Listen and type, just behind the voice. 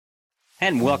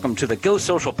And welcome to the Go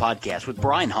Social podcast with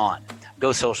Brian Hahn.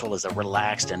 Go Social is a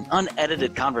relaxed and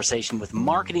unedited conversation with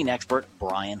marketing expert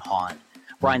Brian Hahn.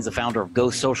 Brian's the founder of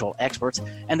Go Social Experts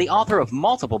and the author of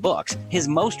multiple books, his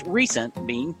most recent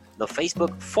being The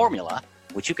Facebook Formula,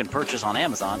 which you can purchase on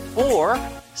Amazon, or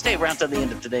stay around to the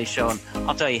end of today's show and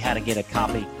I'll tell you how to get a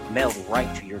copy mailed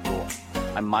right to your door.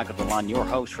 I'm Michael DeLon, your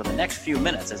host for the next few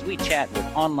minutes as we chat with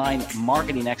online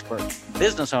marketing expert,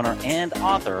 business owner, and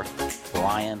author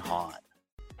Brian Hahn.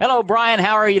 Hello, Brian.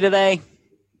 How are you today?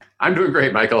 I'm doing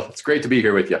great, Michael. It's great to be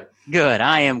here with you. Good.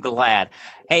 I am glad.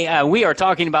 Hey, we are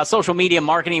talking about social media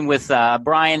marketing with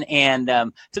Brian.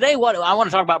 And today what I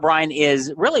want to talk about, Brian,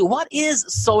 is really what is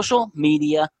social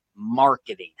media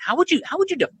marketing? How would you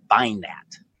define that?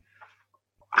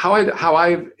 How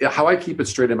I keep it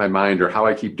straight in my mind, or how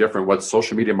I keep different what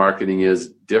social media marketing is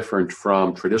different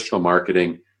from traditional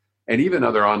marketing and even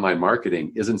other online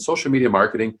marketing is in social media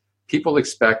marketing, people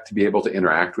expect to be able to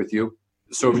interact with you.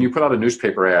 So when you put out a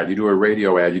newspaper ad, you do a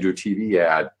radio ad, you do a TV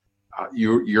ad,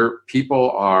 you're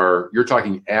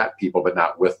talking at people, but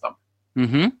not with them.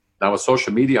 Mm-hmm. Now with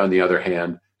social media, on the other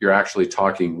hand, you're actually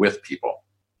talking with people.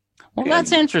 Well,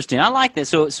 that's interesting. I like this.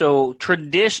 So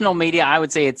traditional media, I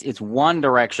would say it's one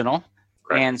directional,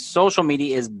 correct, and social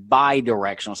media is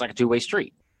bi-directional. It's like a two-way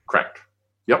street. Correct.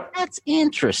 Yep. That's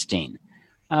interesting.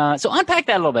 So unpack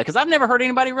that a little bit, because I've never heard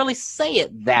anybody really say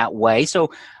it that way.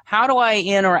 So how do I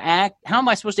interact? How am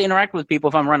I supposed to interact with people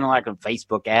if I'm running like a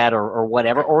Facebook ad or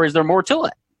whatever? Or is there more to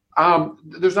it?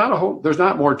 There's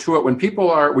not more to it. When people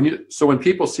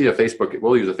see a Facebook,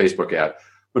 we'll use a Facebook ad.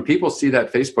 When people see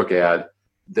that Facebook ad,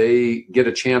 they get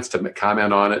a chance to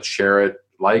comment on it, share it,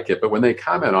 like it. But when they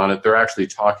comment on it, they're actually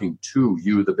talking to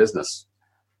you, the business.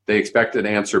 They expect an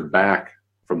answer back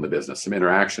from the business, some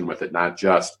interaction with it, not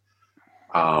just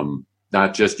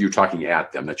you talking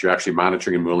at them, that you're actually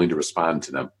monitoring and willing to respond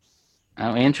to them.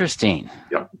 Oh, interesting.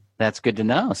 Yep. That's good to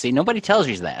know. See, nobody tells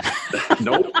you that.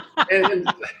 Nope. And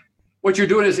what you're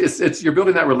doing is you're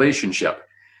building that relationship.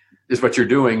 Is what you're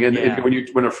doing, and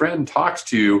when a friend talks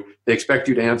to you, they expect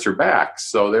you to answer back.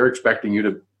 So they're expecting you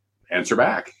to answer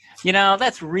back. You know,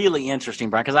 that's really interesting,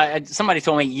 Brian, because somebody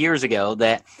told me years ago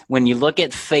that when you look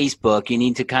at Facebook, you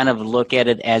need to kind of look at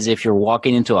it as if you're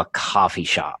walking into a coffee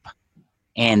shop,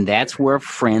 and that's where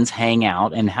friends hang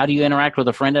out. And how do you interact with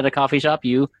a friend at a coffee shop?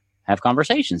 You have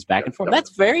conversations back and forth. Yep. That's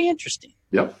very interesting.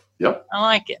 Yep. I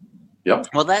like it. Yep.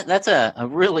 Well, that's a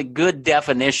really good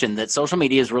definition, that social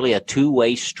media is really a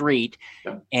two-way street,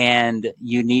 yep, and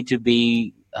you need to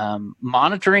be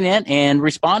monitoring it and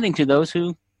responding to those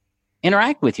who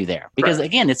interact with you there. Because, right,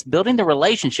 again, it's building the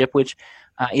relationship, which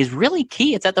is really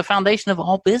key. It's at the foundation of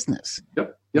all business.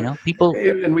 Yep. You know, people,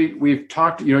 and we've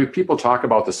talked. You know, people talk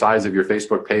about the size of your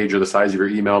Facebook page or the size of your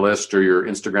email list or your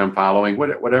Instagram following,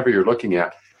 whatever you're looking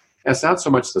at. And it's not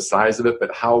so much the size of it,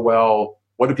 but how well.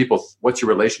 What's your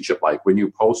relationship like? When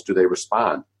you post, do they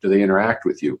respond? Do they interact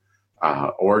with you?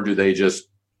 Or do they just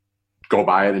go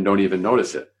by it and don't even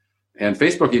notice it? And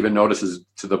Facebook even notices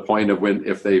to the point of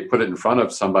if they put it in front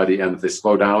of somebody and if they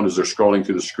slow down as they're scrolling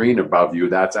through the screen above you,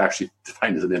 that's actually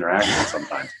defined as an interaction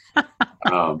sometimes.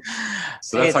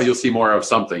 So that's how you'll see more of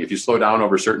something. If you slow down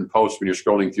over certain posts when you're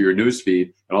scrolling through your news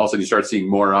feed and all of a sudden you start seeing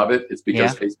more of it, it's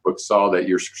because Facebook saw that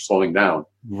you're slowing down.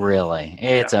 Really?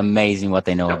 It's amazing what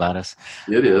they know about us.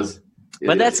 It is.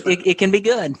 It can be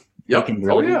good. Yep. It can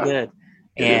really be good.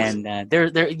 And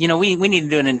we need to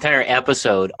do an entire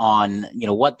episode on,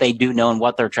 what they do know and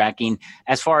what they're tracking.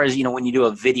 As far as, when you do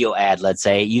a video ad, let's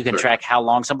say, you can track how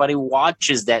long somebody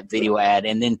watches that video ad.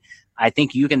 And then I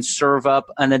think you can serve up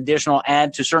an additional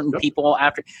ad to certain people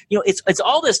after. It's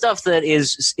all this stuff that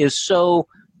is so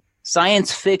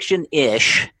science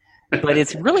fiction-ish, but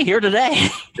it's really here today.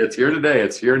 It's here today.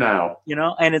 It's here now.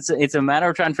 And it's a matter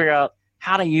of trying to figure out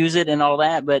how to use it and all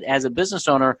that. But as a business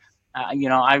owner,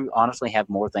 I honestly have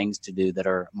more things to do that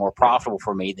are more profitable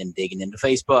for me than digging into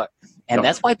Facebook. And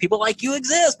that's why people like you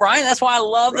exist, Brian. That's why I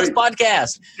love this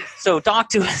podcast. So talk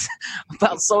to us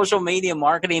about social media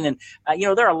marketing. And,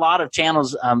 there are a lot of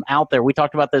channels out there. We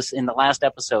talked about this in the last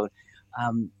episode.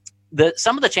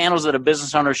 Some of the channels that a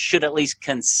business owner should at least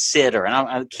consider.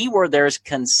 And a key word there is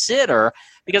consider,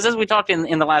 because as we talked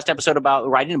in the last episode about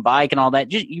riding a bike and all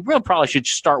that, you really probably should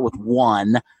start with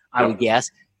one, I would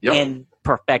guess, and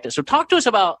perfect it. So talk to us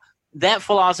about that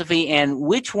philosophy and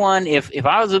which one, if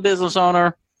I was a business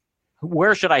owner,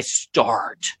 where should I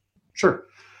start? Sure.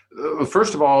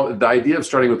 First of all, the idea of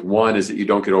starting with one is that you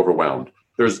don't get overwhelmed.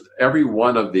 Every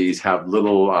one of these have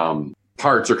little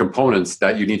parts or components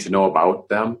that you need to know about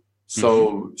them.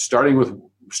 So starting with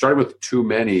starting with too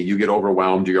many, you get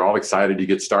overwhelmed. You're all excited. You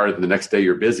get started, and the next day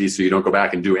you're busy, so you don't go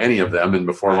back and do any of them. And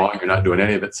before long, you're not doing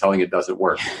any of it. Selling it doesn't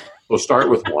work. So start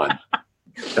with one.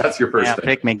 That's your first thing.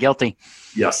 Pick me, guilty.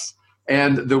 Yes.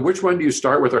 And which one do you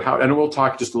start with, or how? And we'll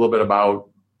talk just a little bit about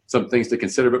some things to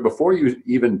consider. But before you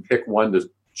even pick one to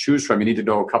choose from, you need to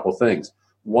know a couple things.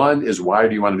 One is, why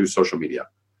do you want to do social media?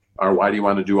 Or why do you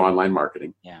want to do online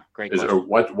marketing? Yeah, great question. Or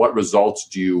what results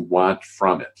do you want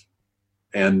from it?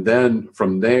 And then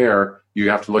from there, you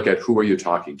have to look at, who are you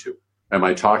talking to? Am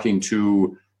I talking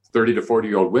to 30 to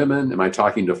 40-year-old women? Am I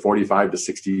talking to 45 to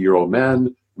 60-year-old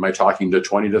men? Am I talking to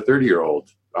 20 to 30-year-old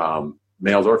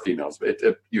males or females?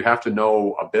 You have to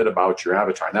know a bit about your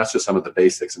avatar. And that's just some of the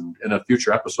basics. And in a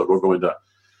future episode, we'll go into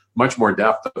much more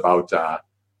depth about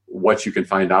what you can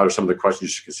find out, or some of the questions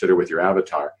you should consider with your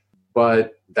avatar.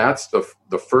 But that's the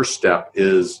first step,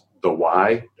 is the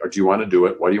why. Or do you want to do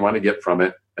it? What do you want to get from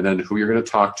it? And then who you're going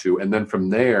to talk to. And then from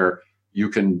there, you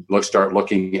can start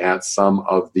looking at some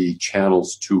of the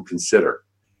channels to consider.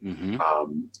 Mm-hmm.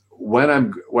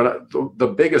 The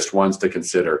biggest ones to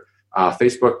consider,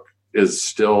 Facebook is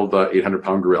still the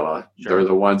 800-pound gorilla. Sure. They're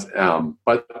the ones,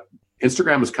 but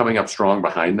Instagram is coming up strong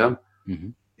behind them. Mm-hmm.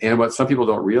 And what some people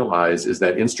don't realize is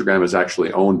that Instagram is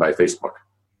actually owned by Facebook.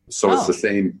 So It's the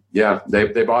same. Yeah,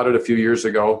 they bought it a few years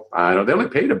ago. I know they only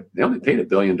paid $1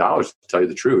 billion, to tell you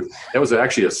the truth. It was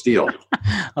actually a steal.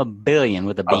 $1 billion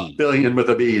with a B. $1 billion with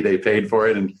a B. They paid for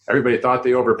it, and everybody thought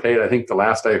they overpaid. I think the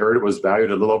last I heard, it was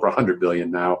valued at a little over $100 billion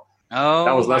now. Oh,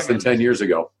 that was less than 10 years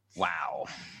ago. Wow.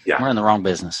 Yeah, we're in the wrong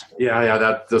business.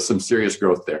 Yeah, there's some serious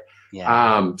growth there.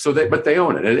 Yeah. But they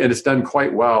own it, and it's done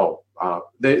quite well.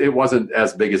 It wasn't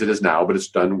as big as it is now, but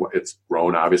it's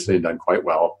grown obviously and done quite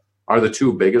well. Are the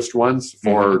two biggest ones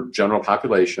for general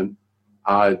population.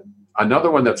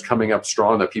 Another one that's coming up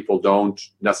strong that people don't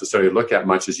necessarily look at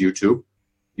much is YouTube.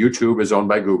 YouTube is owned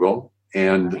by Google,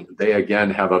 and they again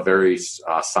have a very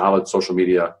solid social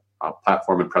media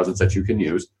platform and presence that you can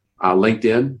use.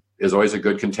 LinkedIn is always a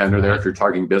good contender there if you're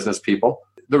targeting business people.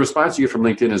 The response you get from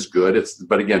LinkedIn is good.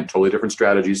 But again, totally different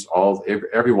strategies.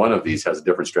 Every one of these has a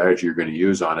different strategy you're going to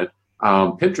use on it.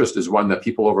 Pinterest is one that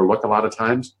people overlook a lot of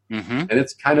times. Mm-hmm. And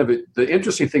it's kind of the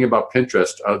interesting thing about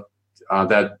Pinterest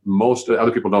that most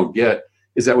other people don't get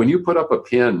is that when you put up a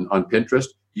pin on Pinterest,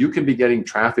 you can be getting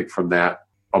traffic from that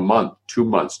a month, 2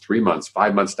 months, 3 months,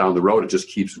 5 months down the road. It just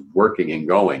keeps working and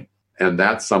going. And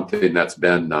that's something that's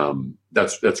been,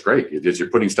 that's great. As you're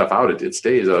putting stuff out, it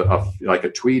stays like a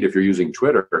tweet. If you're using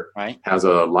Twitter, has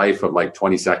a life of like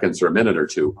 20 seconds or a minute or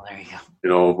two. Well, there you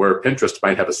go. Where Pinterest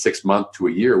might have a 6 month to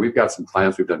a year. We've got some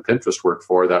clients we've done Pinterest work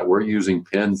for that we're using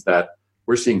pins that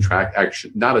we're seeing track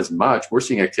action, not as much. We're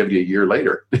seeing activity a year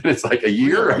later. It's like a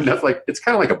year. I mean, it's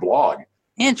kind of like a blog.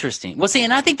 Interesting. Well, see,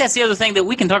 and I think that's the other thing that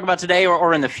we can talk about today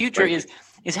or in the future is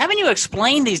having you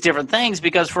explain these different things,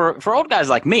 because for old guys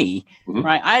like me,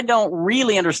 right, I don't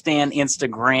really understand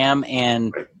Instagram,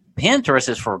 and Pinterest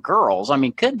is for girls. I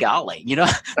mean, good golly,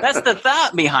 that's the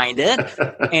thought behind it.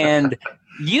 And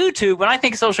YouTube, when I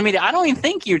think social media, I don't even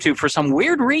think YouTube for some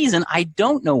weird reason. I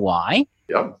don't know why.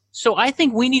 Yep. So I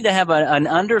think we need to have an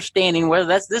understanding, whether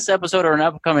that's this episode or an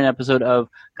upcoming episode, of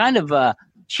kind of a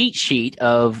cheat sheet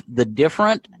of the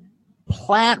different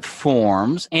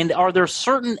platforms. And are there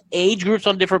certain age groups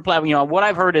on different platforms? What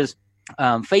I've heard is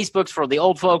Facebook's for the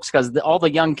old folks, because all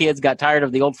the young kids got tired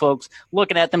of the old folks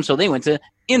looking at them, so they went to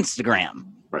Instagram.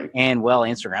 Right. And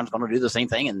Instagram's going to do the same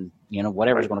thing, and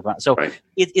whatever's going to come out. So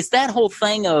it's that whole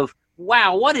thing of,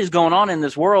 wow, what is going on in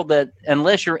this world that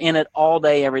unless you're in it all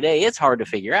day, every day, it's hard to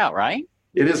figure out, right?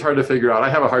 It is hard to figure out. I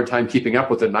have a hard time keeping up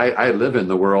with it, and I live in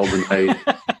the world, and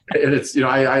it's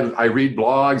I read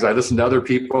blogs, I listen to other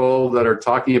people that are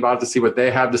talking about it to see what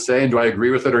they have to say, and do I agree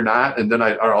with it or not? And then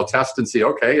I'll test and see,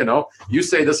 okay, you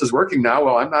say this is working now.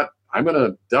 Well, I'm going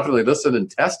to definitely listen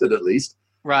and test it at least.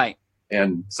 Right.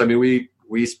 And so, I mean,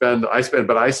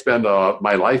 I spend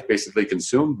my life basically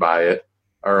consumed by it,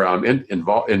 or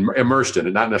immersed in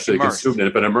it, not necessarily consumed in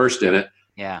it, but immersed in it.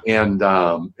 Yeah. And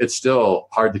it's still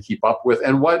hard to keep up with.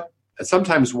 And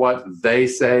sometimes what they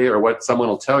say or what someone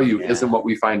will tell you isn't what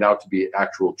we find out to be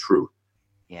actual truth.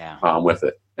 Yeah. With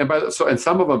it. And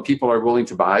some of them people are willing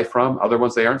to buy from, other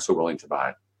ones they aren't so willing to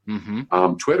buy.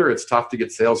 Mm-hmm. Twitter, it's tough to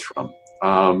get sales from.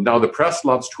 Now the press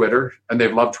loves Twitter, and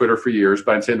they've loved Twitter for years,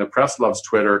 but I'm saying the press loves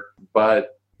Twitter,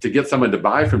 but to get someone to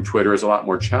buy from Twitter is a lot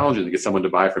more challenging than to get someone to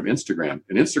buy from Instagram.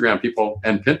 And Instagram people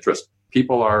and Pinterest,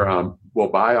 people will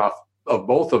buy off of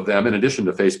both of them in addition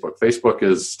to Facebook. Facebook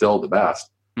is still the best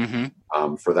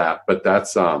for that. But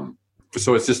that's so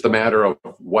it's just a matter of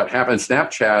what happened.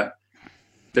 Snapchat,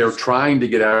 they're trying to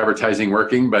get advertising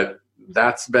working, but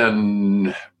that's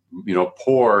been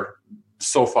poor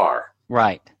so far.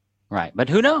 Right. But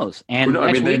who knows? And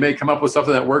I mean, they may come up with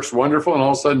something that works wonderful, and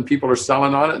all of a sudden people are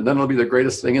selling on it, and then it'll be the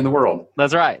greatest thing in the world.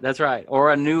 That's right.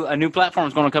 Or a new platform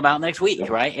is going to come out next week,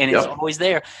 right? And it's always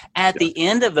there. At the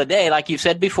end of the day, like you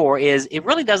said before, it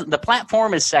really doesn't. The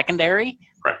platform is secondary.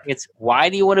 Right. It's why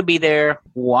do you want to be there?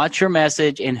 What's your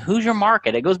message? And who's your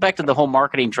market? It goes back to the whole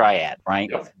marketing triad, right?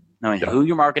 Knowing who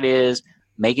your market is,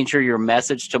 making sure your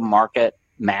message to market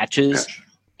matches.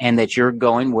 And that you're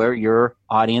going where your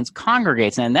audience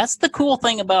congregates. And that's the cool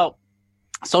thing about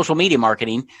social media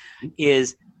marketing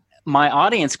is my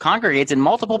audience congregates in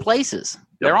multiple places.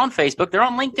 They're on Facebook, they're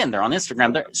on LinkedIn, they're on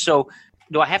Instagram. So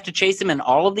do I have to chase them in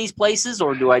all of these places,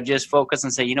 or do I just focus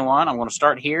and say, you know what, I want to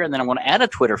start here, and then I want to add a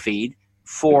Twitter feed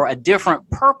for a different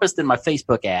purpose than my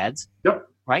Facebook ads?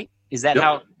 Right? Is that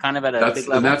how kind of at a big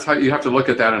level? And that's how you have to look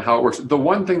at that and how it works. The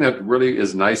one thing that really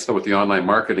is nice though with the online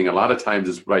marketing, a lot of times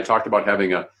is what I talked about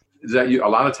having a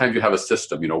lot of times you have a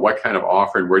system, what kind of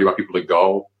offer and where do you want people to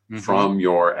go from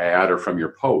your ad or from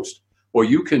your post. Well,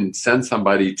 you can send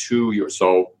somebody to your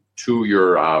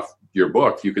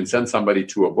book. You can send somebody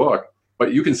to a book,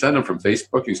 but you can send them from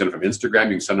Facebook, you can send them from Instagram,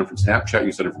 you can send them from Snapchat, you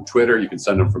can send them from Twitter, you can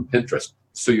send them from Pinterest.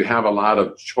 So you have a lot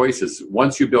of choices.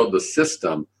 Once you build the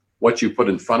system, what you put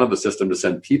in front of the system to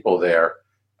send people there,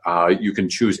 you can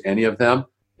choose any of them.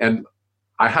 And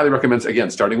I highly recommend, again,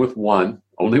 starting with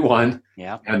only one.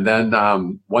 Yeah. And then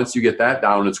once you get that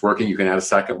down, it's working, you can add a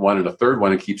second one and a third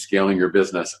one and keep scaling your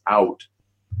business out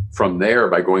from there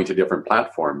by going to different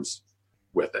platforms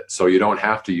with it. So you don't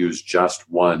have to use just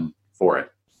one for it.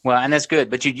 Well, and that's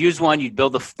good. But you'd use one, you'd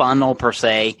build the funnel per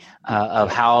se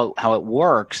of how it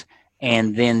works.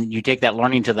 And then you take that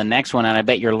learning to the next one. And I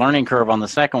bet your learning curve on the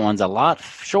second one's a lot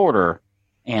shorter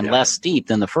and less steep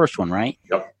than the first one, right?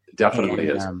 Yep, definitely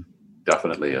is.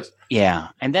 Definitely is. Yeah.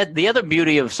 And that the other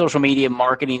beauty of social media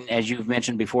marketing, as you've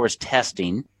mentioned before, is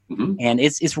testing. And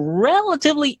it's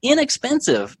relatively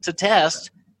inexpensive to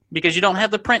test because you don't have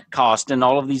the print cost and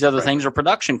all of these other things or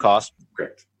production costs.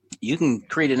 Correct. You can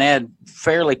create an ad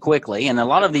fairly quickly. And a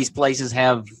lot of these places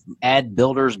have ad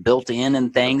builders built in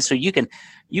and things. So you can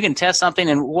test something.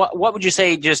 And what would you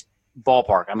say, just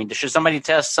ballpark? I mean, should somebody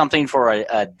test something for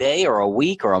a day or a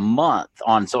week or a month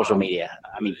on social media?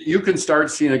 I mean, you can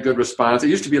start seeing a good response. It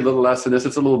used to be a little less than this.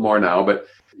 It's a little more now. But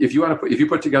if you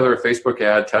put together a Facebook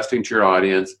ad testing to your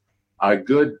audience, a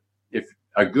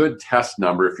good test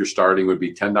number, if you're starting, would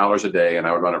be $10 a day, and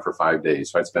I would run it for 5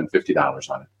 days. So I'd spend $50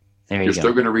 on it. You're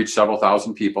still going to reach several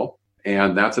thousand people,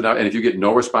 and that's enough. And if you get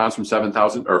no response from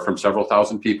 7,000 or from several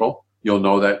thousand people, you'll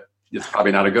know that it's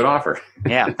probably not a good offer.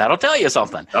 Yeah, that'll tell you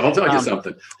something.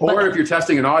 Or if you're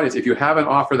testing an audience, if you have an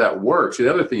offer that works, the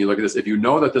other thing you look at this, if you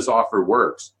know that this offer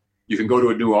works, you can go to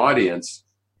a new audience.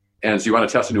 And so you want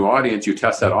to test a new audience, you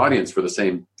test that audience for the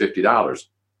same $50.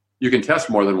 You can test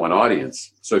more than one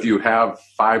audience. So if you have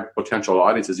 5 potential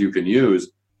audiences you can use,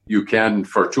 you can,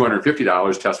 for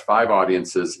 $250, test 5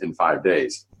 audiences in 5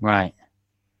 days. Right.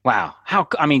 Wow.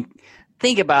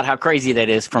 Think about how crazy that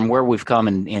is from where we've come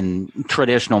in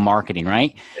traditional marketing,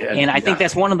 right? And I think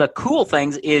that's one of the cool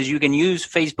things is you can use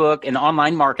Facebook and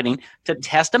online marketing to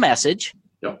test a message.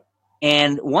 Yep.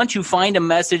 And once you find a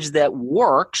message that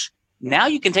works, now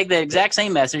you can take that exact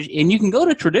same message and you can go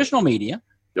to traditional media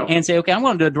and say, okay, I'm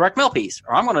going to do a direct mail piece,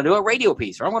 or I'm going to do a radio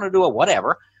piece, or I'm going to do a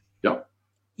whatever. Yep.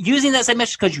 Using that same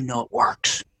message because you know it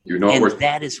works.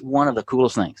 That is one of the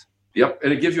coolest things. Yep.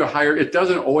 And it gives you it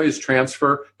doesn't always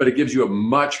transfer, but it gives you a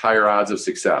much higher odds of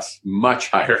success, much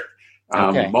higher,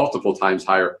 multiple times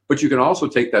higher. But you can also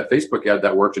take that Facebook ad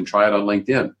that worked and try it on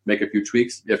LinkedIn, make a few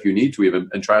tweaks if you need to even,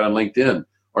 and try it on LinkedIn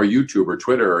or YouTube or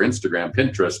Twitter or Instagram,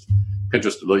 Pinterest a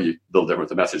little different with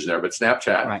the message there, but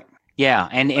Snapchat. Right. Yeah.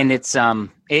 And it's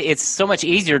so much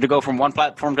easier to go from one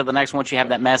platform to the next once you have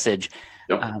that message.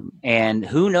 Yep. And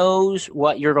who knows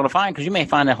what you're going to find, because you may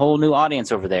find a whole new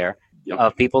audience over there. Yep.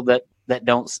 Of people that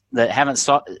haven't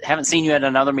seen you at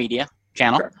another media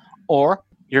channel, Correct. Or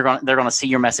they're going to see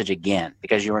your message again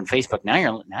because you're in Facebook. Now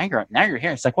you're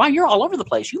here. It's like, wow, you're all over the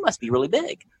place. You must be really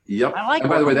big. Yep. And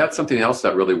by the way, that's something else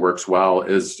that really works well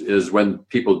is when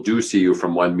people do see you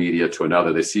from one media to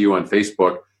another. They see you on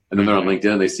Facebook, and then they're on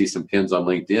LinkedIn. They see some pins on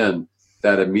LinkedIn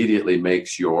that immediately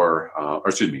makes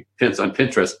pins on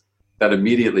Pinterest that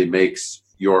immediately makes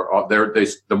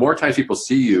the more times people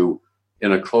see you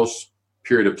in a close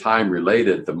period of time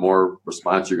related, the more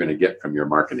response you're going to get from your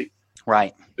marketing.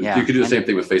 Right. Yeah. You could do the same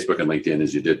thing with Facebook and LinkedIn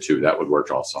as you did too. That would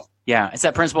work also. Yeah. It's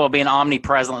that principle of being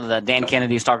omnipresent that Dan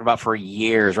Kennedy's talked about for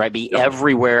years, right? Be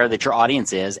everywhere that your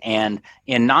audience is. And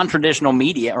in non-traditional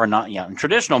media in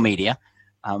traditional media,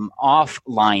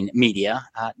 offline media,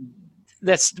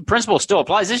 that's the principle still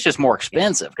applies. It's just more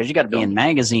expensive because you got to be in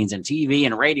magazines and TV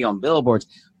and radio and billboards.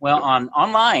 Well, on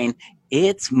online,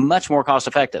 it's much more cost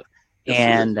effective. Yes,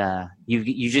 and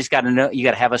you just got to know, you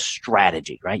got to have a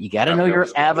strategy, right? You got to know your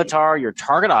avatar, your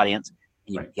target audience,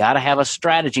 and you got to have a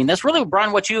strategy. And that's really,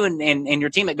 Brian, what you and your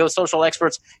team at Go Social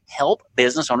Experts help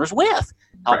business owners with,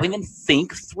 helping them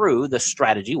think through the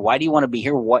strategy. Why do you want to be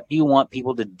here? What do you want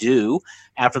people to do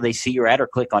after they see your ad or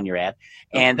click on your ad?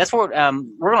 And that's what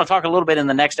we're going to talk a little bit in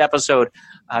the next episode,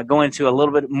 go into a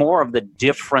little bit more of the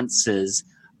differences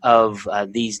of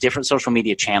these different social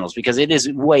media channels, because it is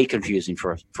way confusing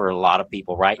for a lot of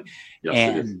people, right? Yes,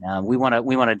 and we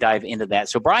want to dive into that.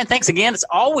 So Brian, thanks again. It's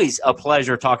always a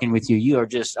pleasure talking with you. You are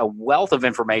just a wealth of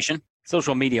information.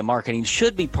 Social media marketing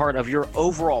should be part of your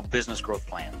overall business growth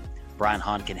plan. Brian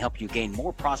Hahn can help you gain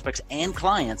more prospects and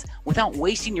clients without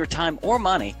wasting your time or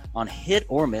money on hit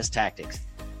or miss tactics.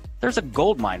 There's a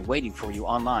gold mine waiting for you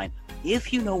online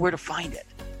if you know where to find it.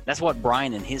 That's what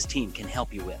Brian and his team can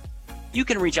help you with. You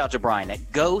can reach out to Brian at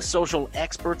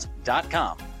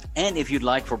GoSocialExperts.com. And if you'd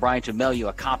like for Brian to mail you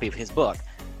a copy of his book,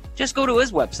 just go to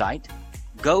his website,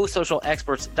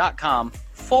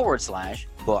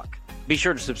 GoSocialExperts.com/book. Be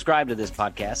sure to subscribe to this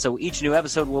podcast so each new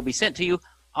episode will be sent to you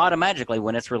automatically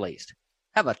when it's released.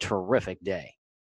 Have a terrific day.